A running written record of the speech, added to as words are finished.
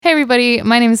everybody.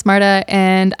 My name is Marta,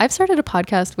 and I've started a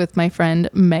podcast with my friend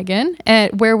Megan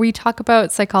where we talk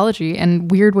about psychology and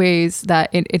weird ways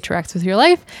that it interacts with your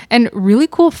life and really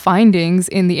cool findings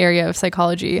in the area of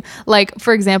psychology. Like,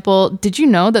 for example, did you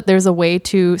know that there's a way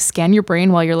to scan your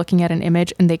brain while you're looking at an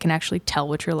image and they can actually tell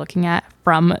what you're looking at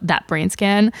from that brain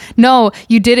scan? No,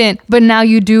 you didn't, but now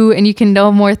you do, and you can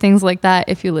know more things like that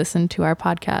if you listen to our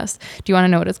podcast. Do you want to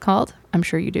know what it's called? I'm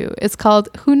sure you do. It's called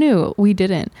Who Knew? We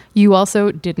Didn't. You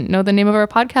also didn't know the name of our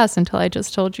podcast until I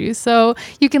just told you. So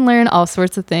you can learn all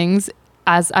sorts of things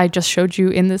as I just showed you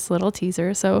in this little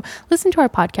teaser. So listen to our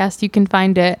podcast. You can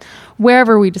find it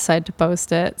wherever we decide to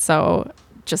post it. So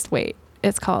just wait.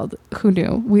 It's called Who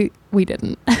Knew? We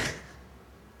Didn't.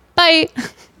 Bye.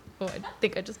 Oh, I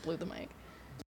think I just blew the mic.